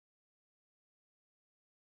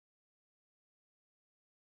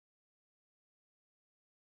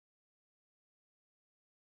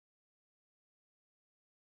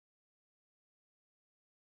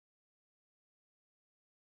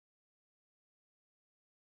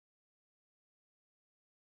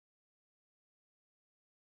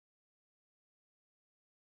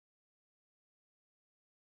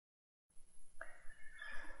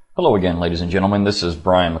Hello again, ladies and gentlemen. This is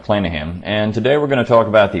Brian McClanahan, and today we're going to talk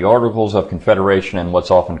about the Articles of Confederation and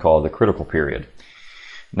what's often called the critical period.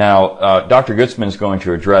 Now, Dr. Gutzman is going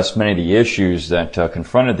to address many of the issues that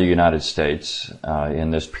confronted the United States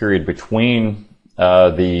in this period between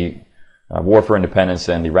the War for Independence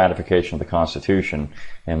and the ratification of the Constitution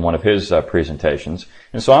in one of his presentations.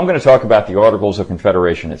 And so I'm going to talk about the Articles of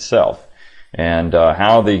Confederation itself and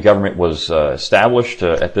how the government was established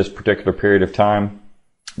at this particular period of time,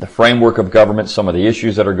 the framework of government, some of the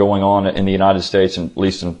issues that are going on in the United States, and at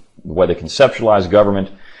least in the way they conceptualize government,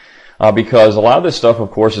 because a lot of this stuff,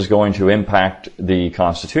 of course, is going to impact the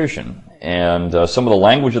Constitution. And some of the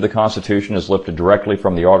language of the Constitution is lifted directly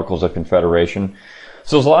from the Articles of Confederation.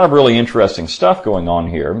 So there's a lot of really interesting stuff going on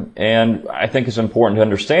here, and I think it's important to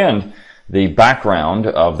understand the background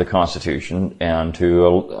of the Constitution and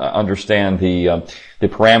to understand the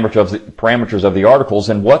parameters of the Articles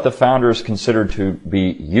and what the founders considered to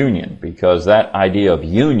be union, because that idea of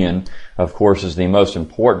union, of course, is the most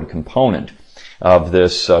important component of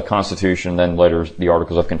this Constitution, then later the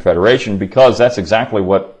Articles of Confederation, because that's exactly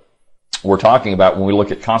what we're talking about when we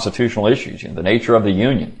look at constitutional issues, the nature of the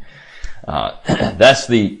Union. That's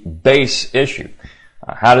the base issue.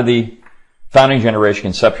 How did the founding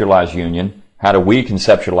generation conceptualize union? How do we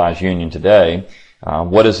conceptualize union today?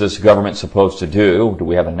 What is this government supposed to do? Do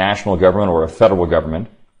we have a national government or a federal government?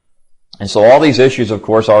 And so all these issues, of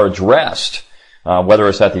course, are addressed, whether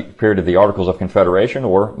it's at the period of the Articles of Confederation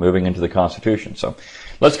or moving into the Constitution. So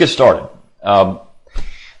let's get started.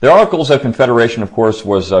 The Articles of Confederation, of course,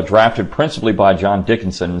 was drafted principally by John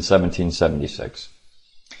Dickinson in 1776.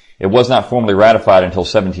 It was not formally ratified until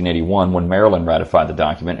 1781 when Maryland ratified the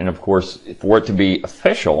document. And of course, for it to be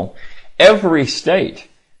official, every state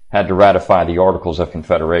had to ratify the Articles of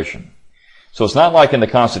Confederation. So it's not like in the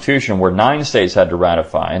Constitution where 9 states had to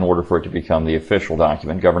ratify in order for it to become the official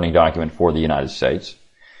document, governing document for the United States.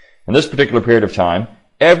 In this particular period of time,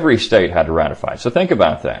 every state had to ratify. So think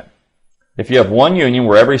about that. If you have one union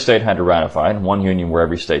where every state had to ratify and one union where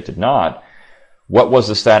every state did not, what was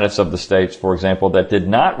the status of the states, for example, that did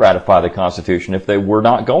not ratify the Constitution if they were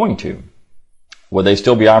not going to? Would they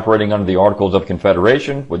still be operating under the Articles of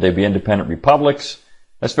Confederation? Would they be independent republics?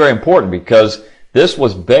 That's very important because this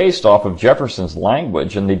was based off of Jefferson's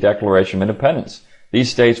language in the Declaration of Independence.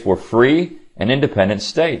 These states were free and independent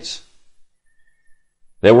states.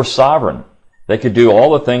 They were sovereign. They could do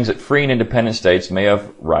all the things that free and independent states may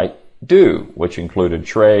have right do, which included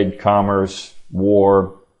trade, commerce,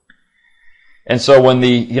 war. And so when the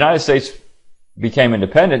United States became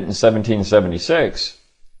independent in 1776,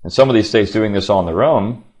 and some of these states doing this on their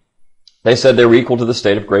own, they said they were equal to the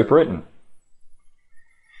state of Great Britain.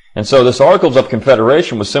 And so this Articles of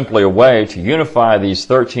Confederation was simply a way to unify these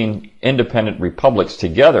 13 independent republics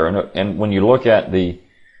together. And when you look at the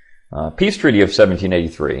Peace Treaty of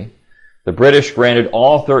 1783, the British granted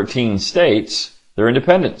all 13 states their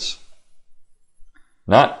independence.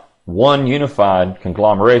 Not one unified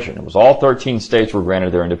conglomeration. It was all 13 states were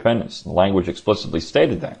granted their independence. The language explicitly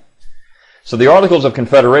stated that. So the Articles of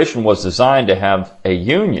Confederation was designed to have a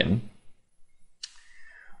union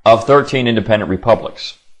of 13 independent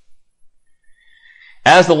republics.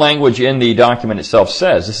 As the language in the document itself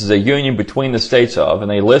says, this is a union between the states of, and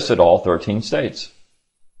they listed all 13 states.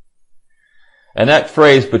 And that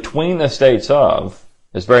phrase, between the states of,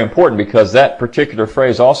 is very important because that particular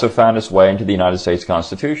phrase also found its way into the United States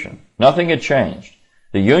Constitution. Nothing had changed.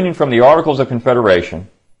 The union from the Articles of Confederation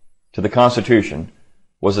to the Constitution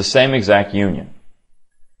was the same exact union.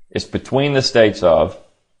 It's between the states of,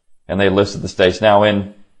 and they listed the states. Now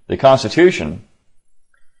in the Constitution,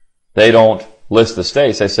 they don't list the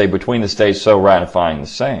states. They say between the states, so ratifying the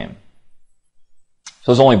same.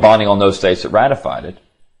 So it's only binding on those states that ratified it.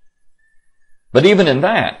 But even in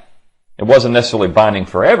that, it wasn't necessarily binding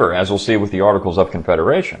forever, as we'll see with the Articles of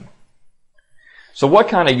Confederation. So what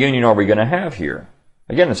kind of union are we going to have here?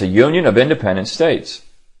 Again, it's a union of independent states.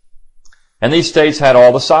 And these states had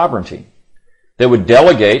all the sovereignty. They would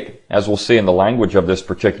delegate, as we'll see in the language of this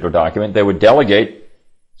particular document, they would delegate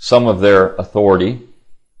some of their authority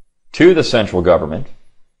to the central government,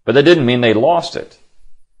 but that didn't mean they lost it.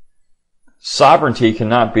 Sovereignty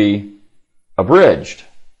cannot be abridged.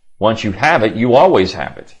 Once you have it, you always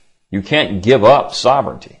have it. You can't give up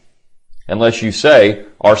sovereignty unless you say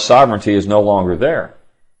our sovereignty is no longer there.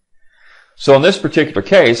 So in this particular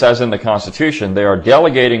case, as in the Constitution, they are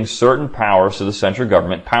delegating certain powers to the central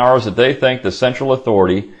government, powers that they think the central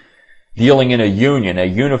authority dealing in a union, a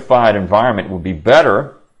unified environment, would be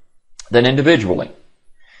better than individually.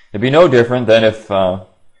 It'd be no different than if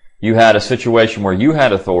you had a situation where you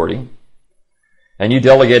had authority and you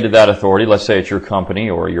delegated that authority. Let's say it's your company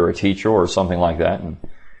or you're a teacher or something like that, and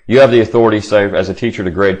you have the authority, say, as a teacher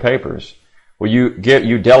to grade papers. Well, you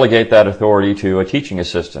delegate that authority to a teaching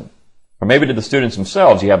assistant, or maybe to the students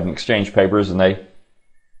themselves. You have them exchange papers and they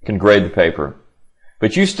can grade the paper.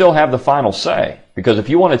 But you still have the final say, because if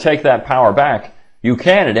you want to take that power back, you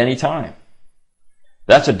can at any time.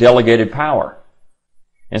 That's a delegated power.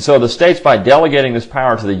 And so the states, by delegating this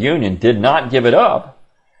power to the Union, did not give it up.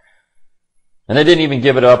 And they didn't even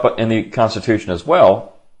give it up in the Constitution as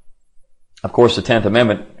well. Of course, the 10th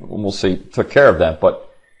Amendment, we'll see, took care of that. But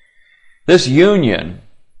this Union,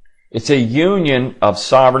 it's a union of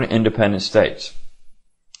sovereign independent states.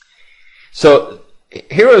 So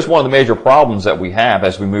here is one of the major problems that we have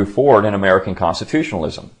as we move forward in American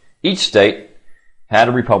constitutionalism. Each state had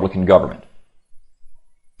a Republican government.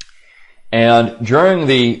 And during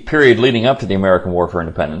the period leading up to the American War for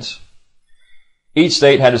Independence, each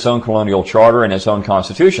state had its own colonial charter and its own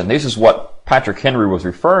constitution. This is what Patrick Henry was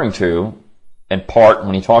referring to in part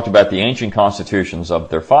when he talked about the ancient constitutions of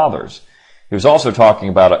their fathers. He was also talking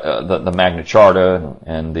about the Magna Charta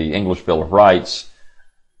and the English Bill of Rights.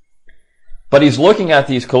 But he's looking at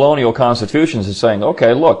these colonial constitutions and saying,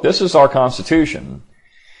 okay, look, this is our constitution.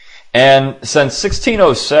 And since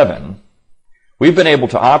 1607, we've been able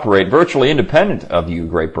to operate virtually independent of you,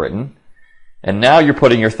 Great Britain, and now you're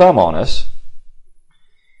putting your thumb on us.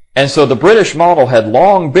 And so the British model had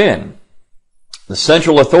long been the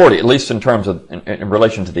central authority, at least in terms of, in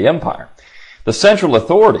relation to the empire. The central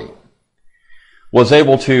authority was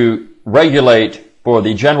able to regulate for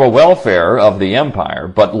the general welfare of the empire,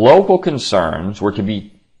 but local concerns were to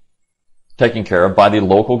be taken care of by the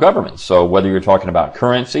local government. So whether you're talking about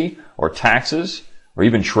currency or taxes or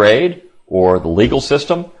even trade or the legal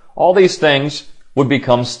system, all these things would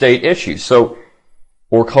become state issues,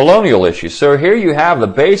 or colonial issues. So here you have the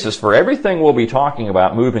basis for everything we'll be talking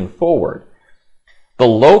about moving forward. The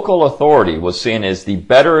local authority was seen as the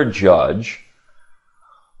better judge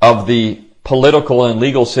of the political and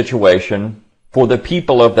legal situation for the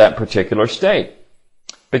people of that particular state.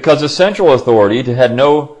 Because the central authority had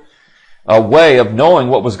no way of knowing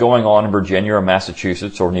what was going on in Virginia or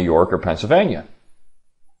Massachusetts or New York or Pennsylvania.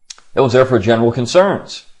 It was there for general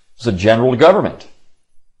concerns. It was a general government.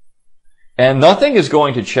 And nothing is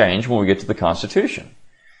going to change when we get to the Constitution.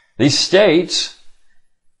 These states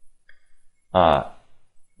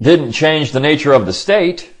didn't change the nature of the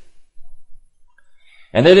state,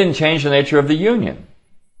 and they didn't change the nature of the Union.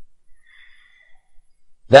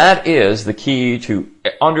 That is the key to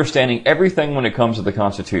understanding everything when it comes to the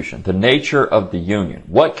Constitution, the nature of the Union.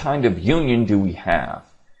 What kind of union do we have?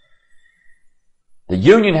 The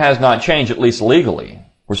Union has not changed, at least legally.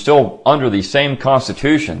 We're still under the same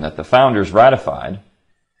Constitution that the founders ratified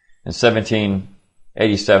in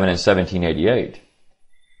 1787 and 1788.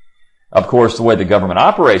 Of course, the way the government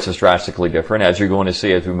operates is drastically different, as you're going to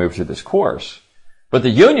see as we move through this course. But the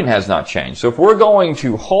Union has not changed. So if we're going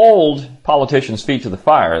to hold politicians' feet to the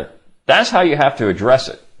fire, that's how you have to address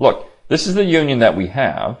it. Look, this is the Union that we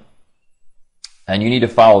have, and you need to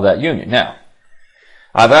follow that Union. Now,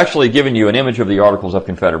 I've actually given you an image of the Articles of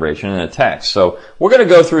Confederation in a text. So we're going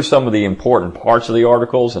to go through some of the important parts of the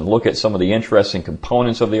Articles and look at some of the interesting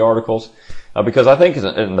components of the Articles, because I think,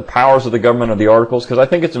 in the powers of the government of the Articles, because I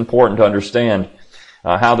think it's important to understand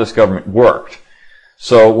how this government worked.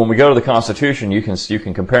 So when we go to the Constitution, you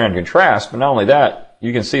can compare and contrast, but not only that,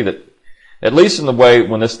 you can see that, at least in the way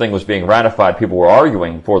when this thing was being ratified, people were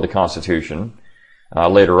arguing for the Constitution.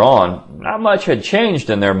 Later on, not much had changed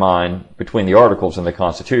in their mind between the Articles and the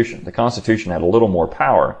Constitution. The Constitution had a little more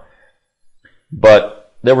power,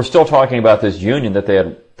 but they were still talking about this union that they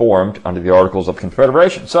had formed under the Articles of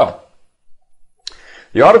Confederation. So,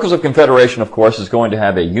 the Articles of Confederation, of course, is going to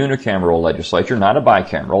have a unicameral legislature, not a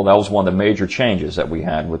bicameral. That was one of the major changes that we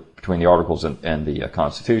had between the Articles and the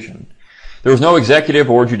Constitution. There was no executive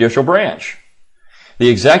or judicial branch. The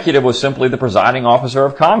executive was simply the presiding officer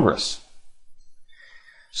of Congress.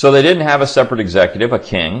 So they didn't have a separate executive, a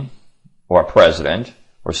king, or a president,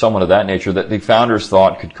 or someone of that nature that the founders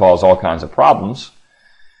thought could cause all kinds of problems.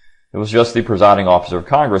 It was just the presiding officer of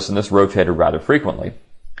Congress, and this rotated rather frequently.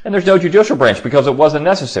 And there's no judicial branch because it wasn't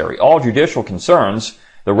necessary. All judicial concerns,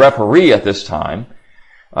 the referee at this time,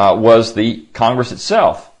 was the Congress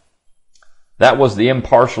itself. That was the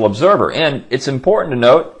impartial observer. And it's important to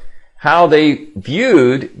note how they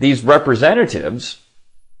viewed these representatives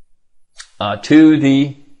to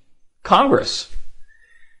the Congress.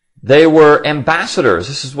 They were ambassadors.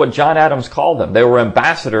 This is what John Adams called them. They were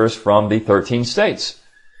ambassadors from the 13 states.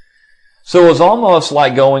 So it was almost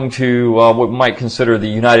like going to what we might consider the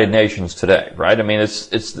United Nations today, right? I mean,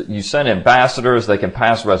 you send ambassadors, they can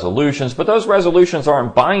pass resolutions, but those resolutions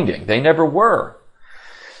aren't binding. They never were.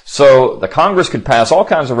 So the Congress could pass all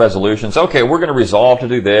kinds of resolutions. Okay, we're going to resolve to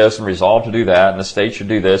do this and resolve to do that, and the states should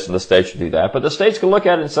do this and the states should do that. But the states could look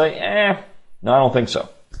at it and say, no, I don't think so.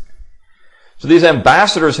 So these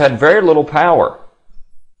ambassadors had very little power.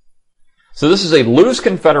 So this is a loose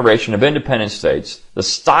confederation of independent states, the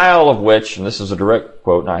style of which, and this is a direct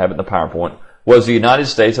quote, and I have it in the PowerPoint, was the United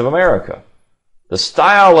States of America. The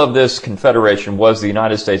style of this confederation was the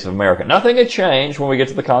United States of America. Nothing had changed when we get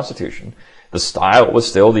to the Constitution. The style was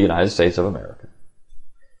still the United States of America.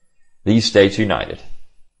 These states united.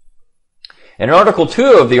 In Article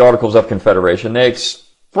 2 of the Articles of Confederation, they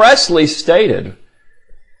expressly stated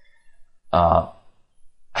how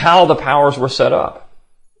the powers were set up.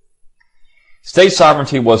 State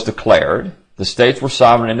sovereignty was declared, the states were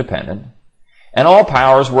sovereign and independent, and all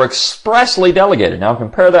powers were expressly delegated. Now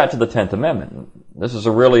compare that to the 10th Amendment. This is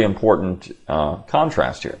a really important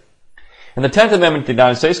contrast here. In the 10th Amendment to the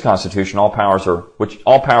United States Constitution, all powers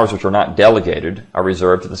which are not delegated are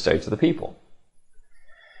reserved to the states of the people.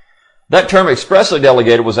 That term expressly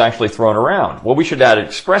delegated was actually thrown around. Well, we should add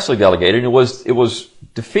expressly delegated. It was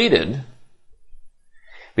defeated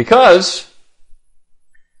because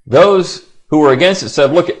those who were against it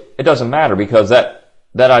said, look, it doesn't matter because that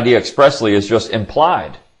idea expressly is just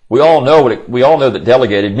implied. We all know that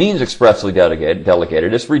delegated means expressly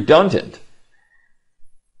delegated. It's redundant.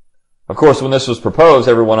 Of course, when this was proposed,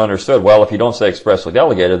 everyone understood, well, if you don't say expressly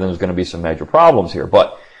delegated, then there's going to be some major problems here.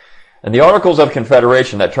 But in the Articles of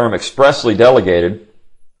Confederation, that term expressly delegated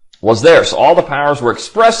was there. So all the powers were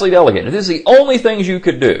expressly delegated. This is the only things you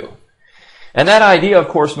could do. And that idea, of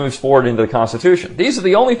course, moves forward into the Constitution. These are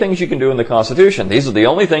the only things you can do in the Constitution. These are the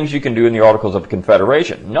only things you can do in the Articles of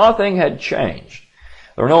Confederation. Nothing had changed.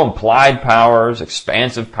 There were no implied powers,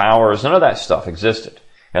 expansive powers. None of that stuff existed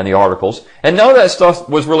in the Articles. And none of that stuff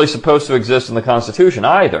was really supposed to exist in the Constitution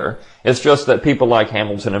either. It's just that people like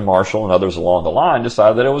Hamilton and Marshall and others along the line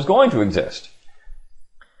decided that it was going to exist.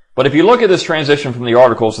 But if you look at this transition from the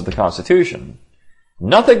Articles to the Constitution,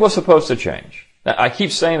 nothing was supposed to change. Now, I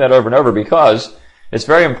keep saying that over and over because it's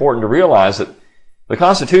very important to realize that the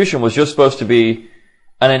Constitution was just supposed to be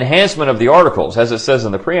an enhancement of the Articles. As it says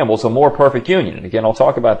in the preamble, it's a more perfect union. And again, I'll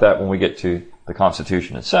talk about that when we get to the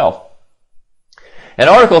Constitution itself. In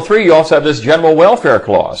Article 3, you also have this General Welfare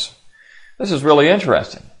Clause. This is really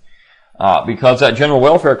interesting because that General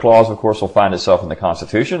Welfare Clause, of course, will find itself in the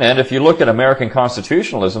Constitution. And if you look at American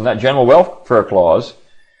constitutionalism, that General Welfare Clause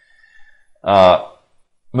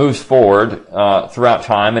moves forward throughout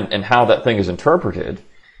time, and how that thing is interpreted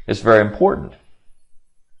is very important.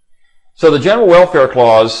 So the General Welfare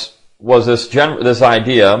Clause was this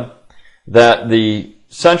idea that the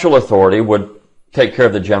central authority would take care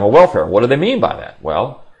of the general welfare. What do they mean by that?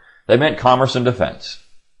 Well, they meant commerce and defense.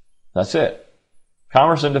 That's it.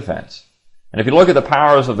 Commerce and defense. And if you look at the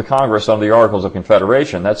powers of the Congress under the Articles of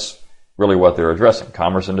Confederation, that's really what they're addressing.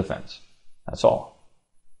 Commerce and defense. That's all.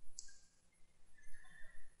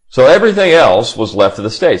 So everything else was left to the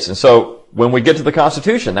states. And so when we get to the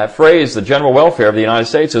Constitution, that phrase, the general welfare of the United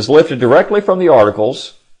States, is lifted directly from the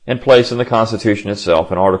Articles and placed in the Constitution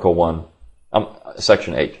itself in Article 1,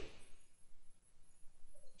 Section 8.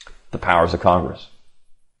 The powers of Congress.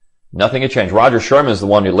 Nothing had changed. Roger Sherman is the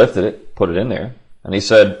one who lifted it, put it in there, and he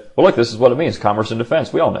said, well, look, this is what it means, commerce and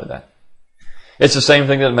defense. We all know that. It's the same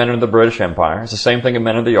thing that it meant in the British Empire. It's the same thing it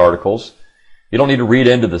meant in the Articles. You don't need to read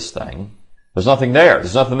into this thing. There's nothing there.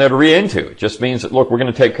 There's nothing there to read into. It just means that, look, we're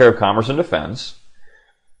going to take care of commerce and defense.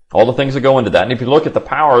 All the things that go into that. And if you look at the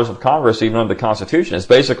powers of Congress, even under the Constitution, it's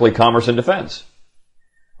basically commerce and defense.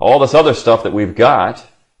 All this other stuff that we've got,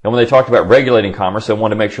 and when they talked about regulating commerce, they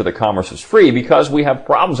wanted to make sure that commerce was free because we have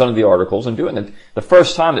problems under the Articles and doing it. The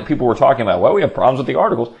first time that people were talking about, well, we have problems with the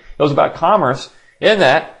Articles, it was about commerce, in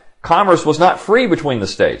that commerce was not free between the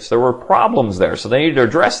states. There were problems there, so they needed to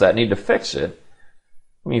address that, needed to fix it.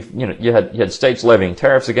 I mean, you had states levying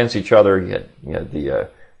tariffs against each other, you had the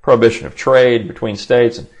prohibition of trade between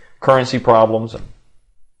states, and currency problems, and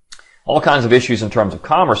all kinds of issues in terms of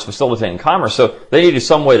commerce, facilitating commerce, so they needed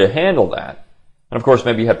some way to handle that. And of course,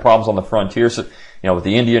 maybe you had problems on the frontier, so, with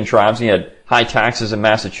the Indian tribes, and you had high taxes in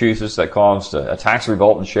Massachusetts that caused a tax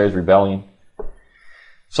revolt and Shays' Rebellion.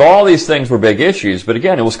 So all these things were big issues, but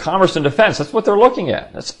again, it was commerce and defense. That's what they're looking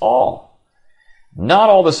at. That's all. Not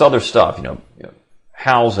all this other stuff,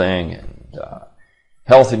 housing and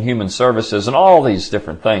health and human services and all these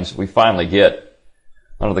different things we finally get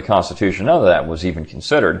under the Constitution. None of that was even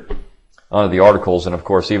considered under the Articles and, of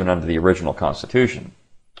course, even under the original Constitution.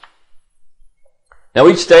 Now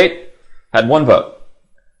each state had one vote.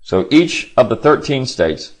 So each of the 13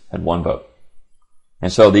 states had one vote.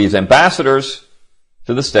 And so these ambassadors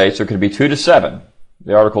to the states, there could be 2 to 7.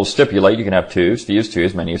 The articles stipulate you can have 2, so use 2,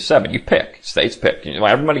 as many as 7. You pick. States pick. You know,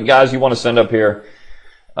 everybody, guys, you want to send up here,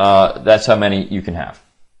 that's how many you can have.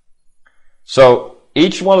 So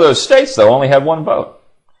each one of those states, though, only had one vote.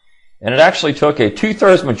 And it actually took a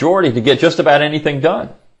 2/3 majority to get just about anything done.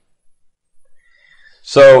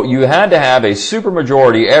 So you had to have a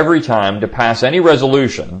supermajority every time to pass any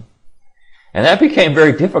resolution, and that became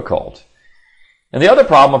very difficult. And the other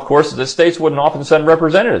problem, of course, is that states wouldn't often send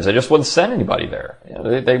representatives. They just wouldn't send anybody there. You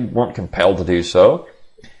know, they weren't compelled to do so.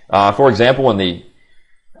 For example, when the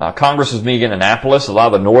Congress was meeting in Annapolis, a lot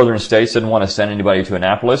of the northern states didn't want to send anybody to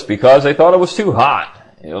Annapolis because they thought it was too hot.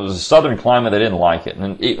 It was a southern climate, they didn't like it.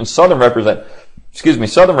 And even southern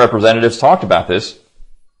representatives talked about this.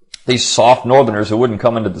 These soft northerners who wouldn't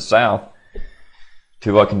come into the South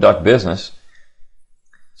to conduct business.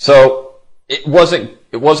 So it wasn't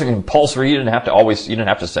compulsory. You didn't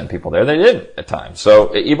have to send people there. They didn't at times.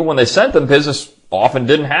 So even when they sent them, business often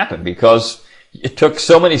didn't happen because it took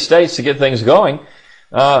so many states to get things going.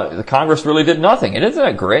 The Congress really did nothing. And isn't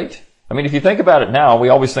that great? I mean, if you think about it now, we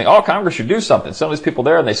always think, oh, Congress should do something. Send these people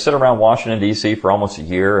there, and they sit around Washington, D.C. for almost a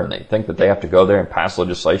year, and they think that they have to go there and pass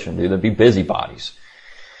legislation and do that. Be busybodies.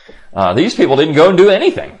 These people didn't go and do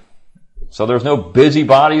anything. So there's no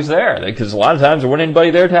busybodies there, because a lot of times there wasn't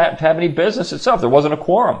anybody there to have any business itself. There wasn't a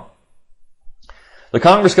quorum. The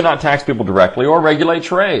Congress could not tax people directly or regulate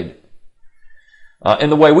trade in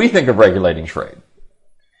the way we think of regulating trade.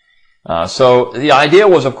 So the idea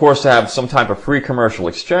was, of course, to have some type of free commercial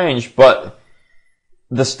exchange, but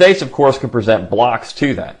the states, of course, could present blocks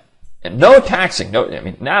to that. And no taxing,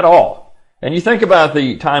 not at all. And you think about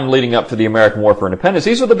the time leading up to the American War for Independence,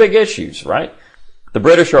 these are the big issues, right? The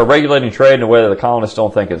British are regulating trade in a way that the colonists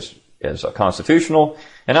don't think is constitutional.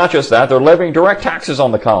 And not just that, they're levying direct taxes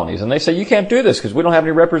on the colonies. And they say, you can't do this because we don't have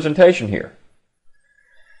any representation here.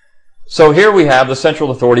 So here we have the central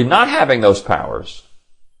authority not having those powers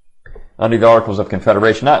under the Articles of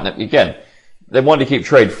Confederation. Again, they wanted to keep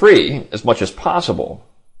trade free as much as possible.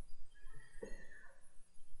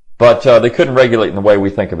 But they couldn't regulate in the way we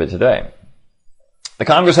think of it today. The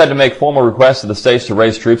Congress had to make formal requests to the states to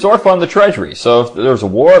raise troops or fund the Treasury. So if there was a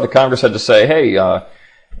war, the Congress had to say, hey,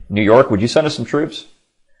 New York, would you send us some troops?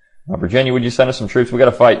 Virginia, would you send us some troops? We've got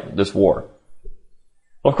to fight this war.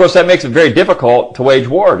 Well, of course, that makes it very difficult to wage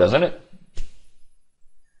war, doesn't it?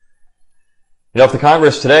 You know, if the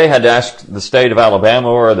Congress today had to ask the state of Alabama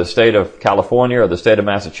or the state of California or the state of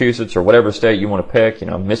Massachusetts or whatever state you want to pick,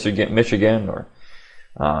 Michigan or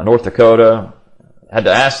North Dakota, had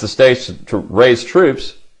to ask the states to raise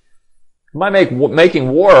troops, it might make making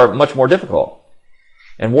war much more difficult.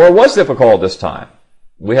 And war was difficult at this time.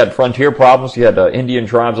 We had frontier problems. You had Indian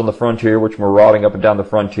tribes on the frontier, which were marauding up and down the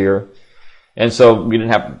frontier. And so we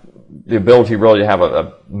didn't have the ability really to have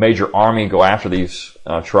a major army go after these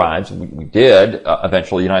tribes. We did.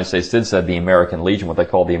 Eventually, the United States did send the American Legion, what they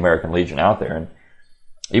called the American Legion, out there. And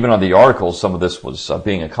even on the articles, some of this was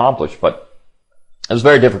being accomplished, but it was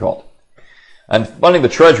very difficult. And funding the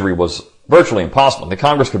Treasury was virtually impossible. The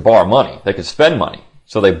Congress could borrow money. They could spend money.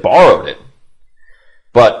 So they borrowed it.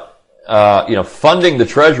 But, funding the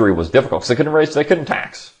Treasury was difficult because they couldn't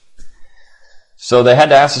tax. So they had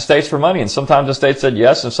to ask the states for money, and sometimes the states said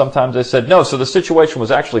yes, and sometimes they said no. So the situation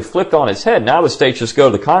was actually flipped on its head. Now the states just go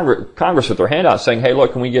to the Congress with their hand out saying, hey,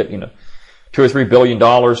 look, can we get, $2 or $3 billion?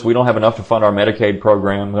 We don't have enough to fund our Medicaid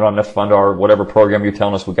program. We don't have enough to fund our whatever program you're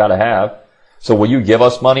telling us we got to have. So will you give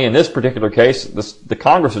us money? In this particular case, the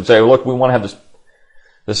Congress would say, well, look, we want to have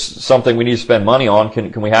this something we need to spend money on.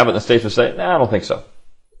 Can we have it? And the states would say, I don't think so.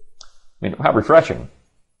 I mean, how refreshing.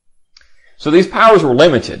 So these powers were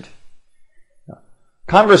limited.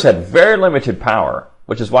 Congress had very limited power,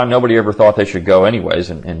 which is why nobody ever thought they should go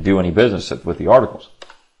anyways and do any business with the Articles.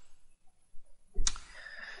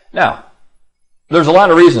 Now, there's a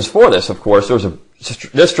lot of reasons for this, of course. There was a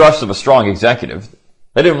distrust of a strong executive.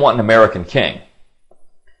 They didn't want an American king.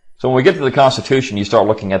 So when we get to the Constitution, you start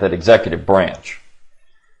looking at that executive branch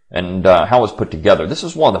and how it was put together. This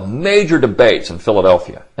is one of the major debates in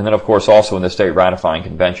Philadelphia, and then, of course, also in the state ratifying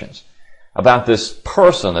conventions, about this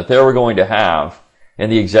person that they were going to have in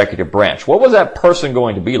the executive branch. What was that person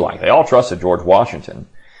going to be like? They all trusted George Washington.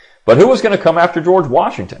 But who was going to come after George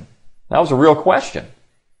Washington? That was a real question.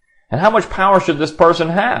 And how much power should this person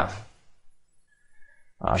have?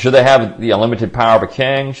 Should they have the unlimited power of a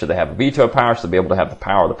king? Should they have a veto power? Should they be able to have the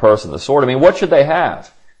power of the purse and the sword? I mean, what should they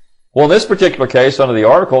have? Well, in this particular case, under the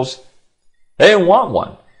Articles, they didn't want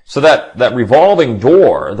one. So that revolving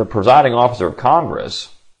door, the presiding officer of Congress,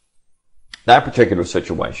 that particular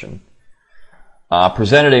situation,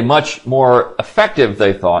 presented a much more effective,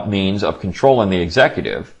 they thought, means of controlling the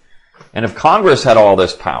executive. And if Congress had all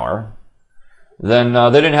this power, then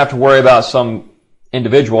they didn't have to worry about some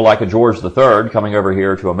individual like a George III coming over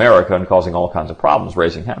here to America and causing all kinds of problems,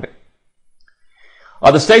 raising havoc.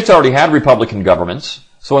 The states already had Republican governments,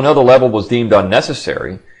 so another level was deemed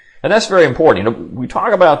unnecessary. And that's very important. You know, we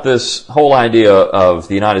talk about this whole idea of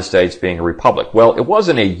the United States being a republic. Well, it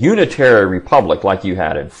wasn't a unitary republic like you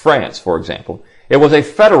had in France, for example. It was a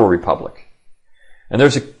federal republic. And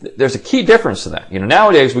there's a key difference to that. You know,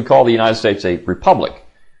 nowadays we call the United States a republic.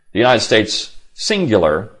 The United States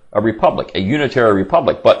singular, a republic, a unitary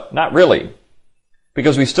republic, but not really.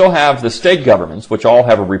 Because we still have the state governments, which all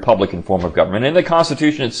have a republican form of government. In the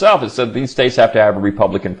Constitution itself, it said these states have to have a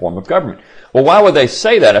republican form of government. Well, why would they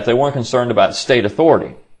say that if they weren't concerned about state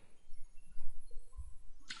authority?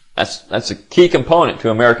 That's a key component to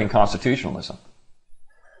American constitutionalism.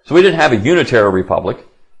 So we didn't have a unitary republic.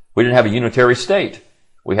 We didn't have a unitary state.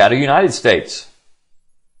 We had a United States.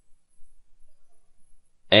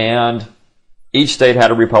 And each state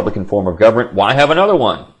had a republican form of government. Why have another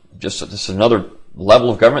one? Just another level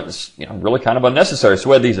of government that's, you know, really kind of unnecessary. So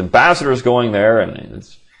we had these ambassadors going there, and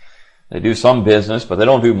they do some business, but they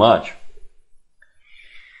don't do much.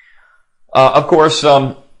 Of course,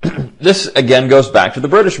 this again goes back to the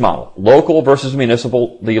British model, local versus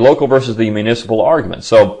municipal, the local versus the municipal argument.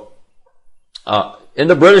 So, in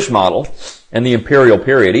the British model, in the imperial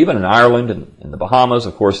period, even in Ireland and in the Bahamas,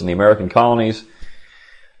 of course, in the American colonies,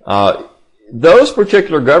 those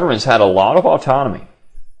particular governments had a lot of autonomy.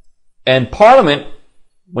 And Parliament,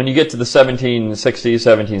 when you get to the 1760s,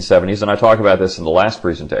 1770s, and I talked about this in the last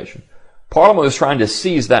presentation, Parliament was trying to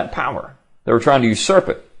seize that power. They were trying to usurp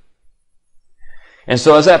it. And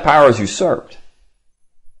so as that power is usurped,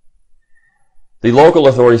 the local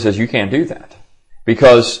authority says you can't do that.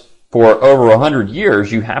 Because for over 100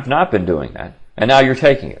 years you have not been doing that, and now you're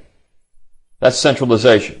taking it. That's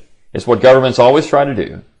centralization. It's what governments always try to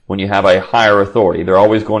do when you have a higher authority. They're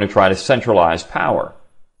always going to try to centralize power.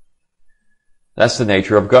 That's the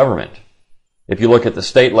nature of government. If you look at the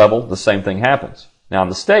state level, the same thing happens. Now in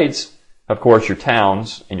the states, of course, your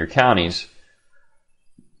towns and your counties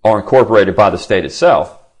are incorporated by the state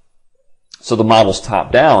itself. So the model's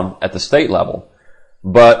top down at the state level.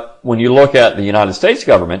 But when you look at the United States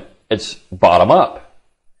government, it's bottom up.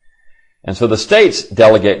 And so the states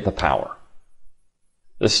delegate the power.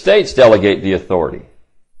 The states delegate the authority.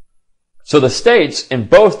 So the states in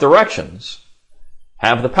both directions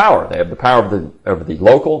have the power. They have the power over the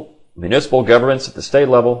local, municipal governments at the state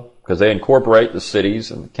level because they incorporate the cities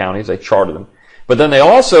and the counties, they charter them. But then they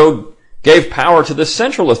also gave power to the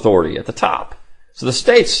central authority at the top. So the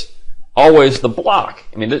states always the block.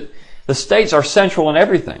 I mean, the states are central in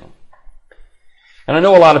everything. And I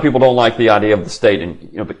know a lot of people don't like the idea of the state,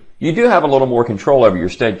 and but you do have a little more control over your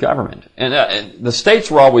state government. And the states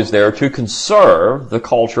were always there to conserve the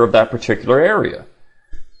culture of that particular area.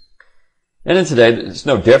 And in today, it's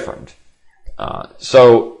no different.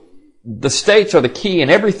 So the states are the key in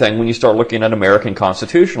everything when you start looking at American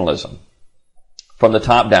constitutionalism, from the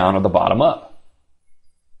top down or the bottom up.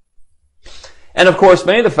 And of course,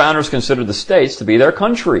 many of the founders considered the states to be their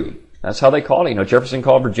country. That's how they called it. Jefferson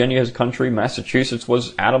called Virginia his country. Massachusetts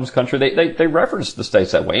was Adams' country. They referenced the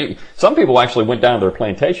states that way. Some people actually went down to their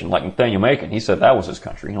plantation, like Nathaniel Macon. He said that was his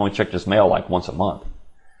country. He only checked his mail like once a month.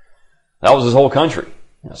 That was his whole country.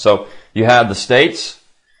 So you had the states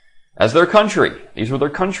as their country. These were their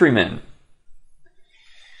countrymen.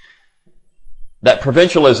 That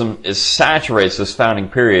provincialism saturates this founding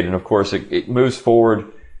period, and of course it moves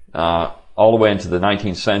forward all the way into the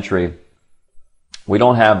 19th century. We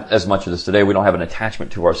don't have as much of this today. We don't have an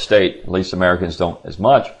attachment to our state. At least Americans don't as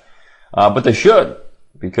much. But they should,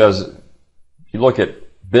 because if you look at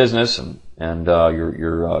business and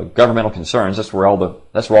your governmental concerns, that's where all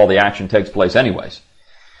the action takes place anyways.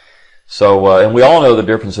 So, and we all know the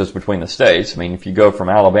differences between the states. I mean, if you go from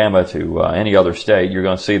Alabama to any other state, you're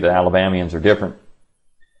going to see that Alabamians are different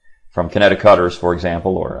from Connecticuters, for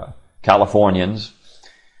example, or Californians,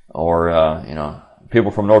 or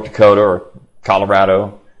people from North Dakota or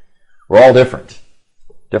Colorado. We're all different.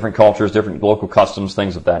 Different cultures, different local customs,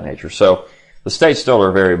 things of that nature. So the states still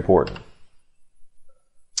are very important.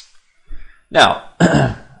 Now,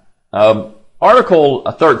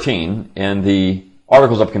 Article 13 in the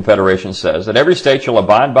Articles of Confederation says that every state shall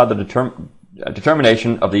abide by the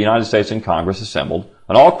determination of the United States in Congress assembled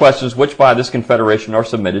on all questions which by this Confederation are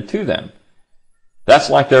submitted to them. That's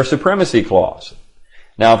like their supremacy clause.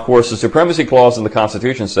 Now, of course, the Supremacy Clause in the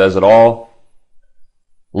Constitution says that all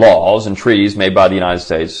laws and treaties made by the United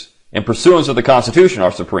States in pursuance of the Constitution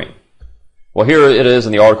are supreme. Well, here it is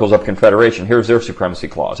in the Articles of Confederation. Here's their Supremacy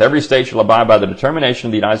Clause. Every state shall abide by the determination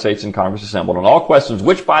of the United States and Congress assembled on all questions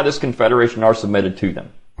which by this Confederation are submitted to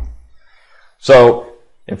them. So,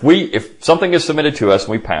 if something is submitted to us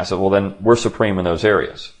and we pass it, well then we're supreme in those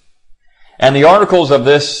areas. And the Articles of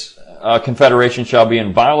this Confederation shall be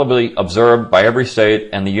inviolably observed by every state,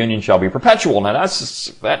 and the Union shall be perpetual. Now that's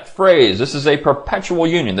that phrase. This is a perpetual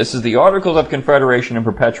union. This is the Articles of Confederation and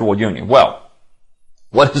perpetual union. Well,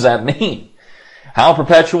 what does that mean? How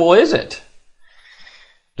perpetual is it?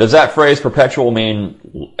 Does that phrase perpetual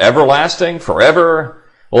mean everlasting, forever?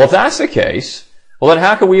 Well, if that's the case, well then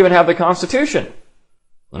how can we even have the Constitution?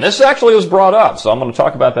 And this actually was brought up, so I'm going to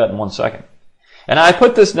talk about that in 1 second. And I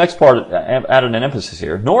put this next part, added an emphasis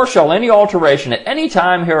here. Nor shall any alteration at any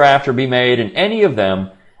time hereafter be made in any of them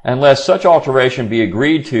unless such alteration be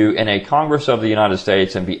agreed to in a Congress of the United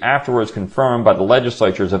States and be afterwards confirmed by the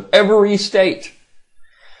legislatures of every state.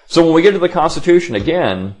 So when we get to the Constitution,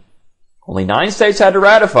 again, only 9 states had to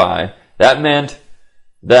ratify. That meant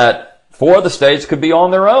that 4 of the states could be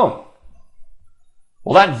on their own.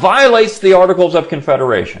 Well, that violates the Articles of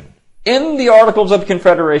Confederation. In the Articles of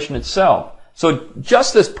Confederation itself. So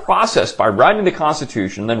just this process by writing the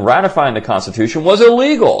Constitution, then ratifying the Constitution was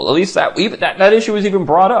illegal. At least that issue was even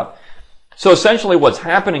brought up. So essentially what's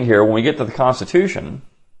happening here when we get to the Constitution,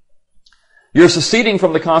 you're seceding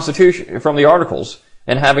from the Constitution, from the Articles,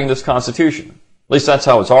 and having this Constitution. At least that's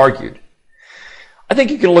how it's argued. I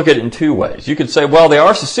think you can look at it in 2 ways. You could say, well, they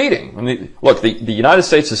are seceding. I mean, look, the United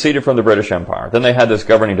States seceded from the British Empire. Then they had this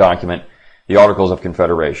governing document, the Articles of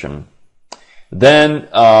Confederation. Then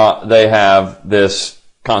they have this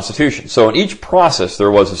Constitution. So in each process, there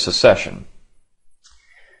was a secession.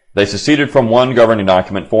 They seceded from one governing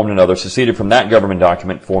document, formed another, seceded from that governing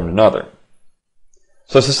document, formed another.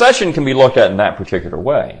 So secession can be looked at in that particular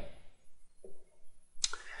way.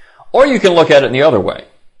 Or you can look at it in the other way.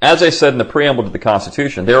 As I said in the preamble to the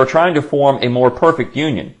Constitution, they were trying to form a more perfect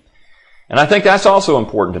union. And I think that's also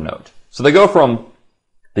important to note. So they go from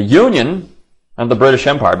the Union and the British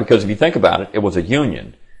Empire, because if you think about it, it was a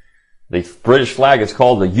union. The British flag is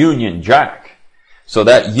called the Union Jack. So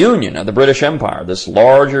that union of the British Empire, this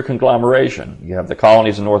larger conglomeration, you have the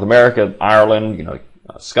colonies in North America, Ireland,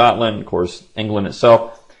 Scotland, of course, England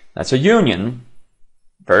itself. That's a union.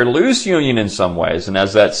 Very loose union in some ways, and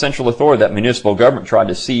as that central authority, that municipal government tried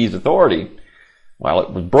to seize authority, well,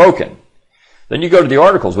 it was broken. Then you go to the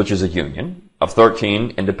Articles, which is a union of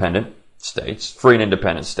 13 independent states, free and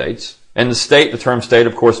independent states. And the term state,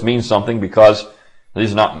 of course, means something because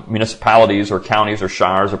these are not municipalities or counties or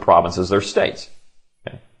shires or provinces, they're states.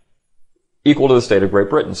 Okay? Equal to the state of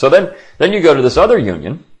Great Britain. So then you go to this other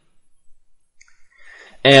union,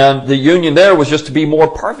 and the union there was just to be more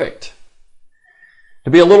perfect. To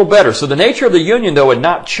be a little better. So the nature of the union, though, had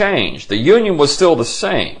not changed. The union was still the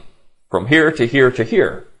same. From here to here to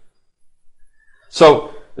here.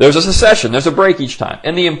 So there's a secession. There's a break each time.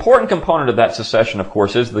 And the important component of that secession, of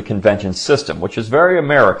course, is the convention system, which is very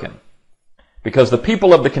American. Because the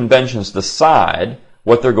people of the conventions decide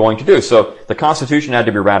what they're going to do. So the Constitution had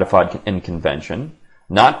to be ratified in convention.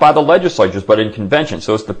 Not by the legislatures, but in convention.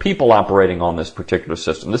 So it's the people operating on this particular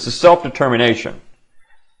system. This is self-determination.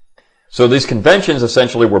 So these conventions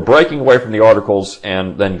essentially were breaking away from the Articles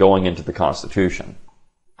and then going into the Constitution.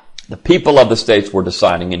 The people of the states were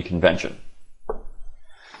deciding in convention.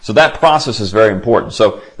 So that process is very important.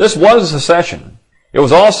 So this was a secession. It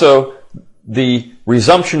was also the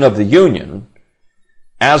resumption of the Union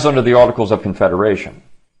as under the Articles of Confederation.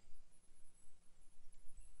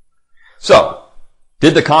 So,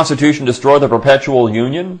 did the Constitution destroy the perpetual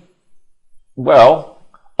Union? Well,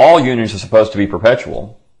 all unions are supposed to be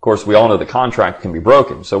perpetual. Of course, we all know the contract can be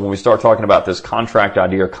broken. So when we start talking about this contract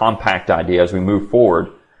idea or compact idea as we move forward,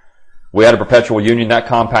 we had a perpetual union. That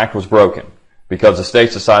compact was broken because the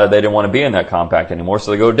states decided they didn't want to be in that compact anymore, so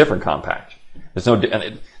they go to a different compact.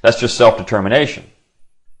 That's just self-determination.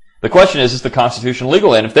 The question is the Constitution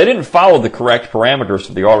legal? And if they didn't follow the correct parameters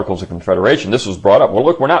of the Articles of Confederation, this was brought up. Well,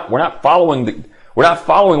 look, we're not following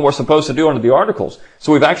what we're supposed to do under the Articles.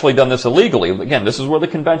 So we've actually done this illegally. Again, this is where the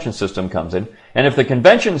convention system comes in. And if the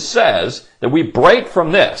convention says that we break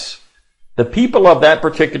from this, the people of that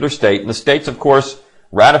particular state, and the states, of course,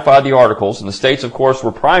 ratified the Articles, and the states, of course,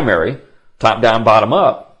 were primary, top down, bottom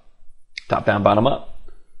up,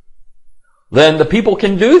 then the people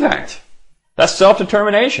can do that. That's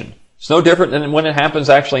self-determination. It's no different than when it happens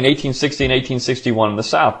actually in 1860 and 1861 in the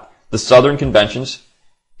South. The Southern conventions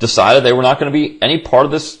decided they were not going to be any part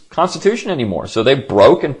of this Constitution anymore. So they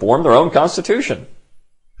broke and formed their own Constitution.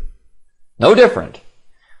 No different.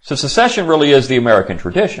 So secession really is the American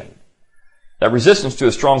tradition. That resistance to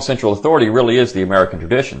a strong central authority really is the American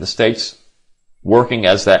tradition. The states working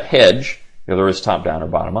as that hedge, whether it's top down or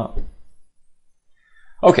bottom up.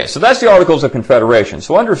 Okay, so that's the Articles of Confederation.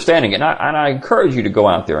 So understanding it, and I encourage you to go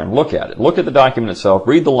out there and look at it. Look at the document itself,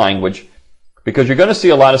 read the language, because you're going to see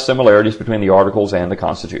a lot of similarities between the Articles and the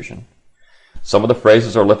Constitution. Some of the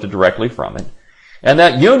phrases are lifted directly from it. And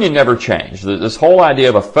that union never changed. This whole idea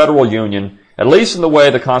of a federal union, at least in the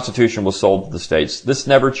way the Constitution was sold to the states, this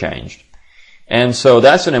never changed. And so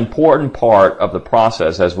that's an important part of the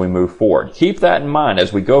process as we move forward. Keep that in mind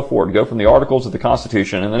as we go forward. Go from the Articles of the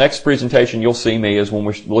Constitution. And the next presentation you'll see me is when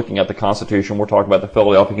we're looking at the Constitution. We're talking about the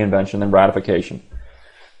Philadelphia Convention and ratification.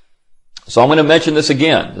 So I'm going to mention this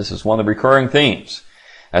again. This is one of the recurring themes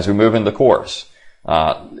as we move into the course.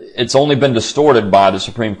 It's only been distorted by the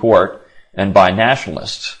Supreme Court and by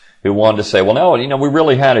nationalists who wanted to say, well, no, we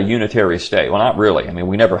really had a unitary state. Well, not really. I mean,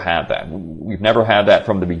 we never had that. We've never had that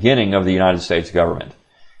from the beginning of the United States government.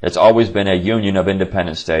 It's always been a union of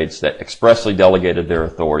independent states that expressly delegated their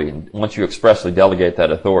authority. And once you expressly delegate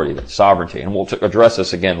that authority, that sovereignty, and we'll address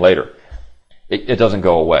this again later, it doesn't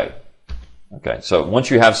go away. Okay, so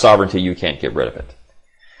once you have sovereignty, you can't get rid of it.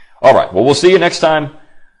 All right, well, we'll see you next time,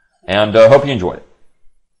 and hope you enjoyed it.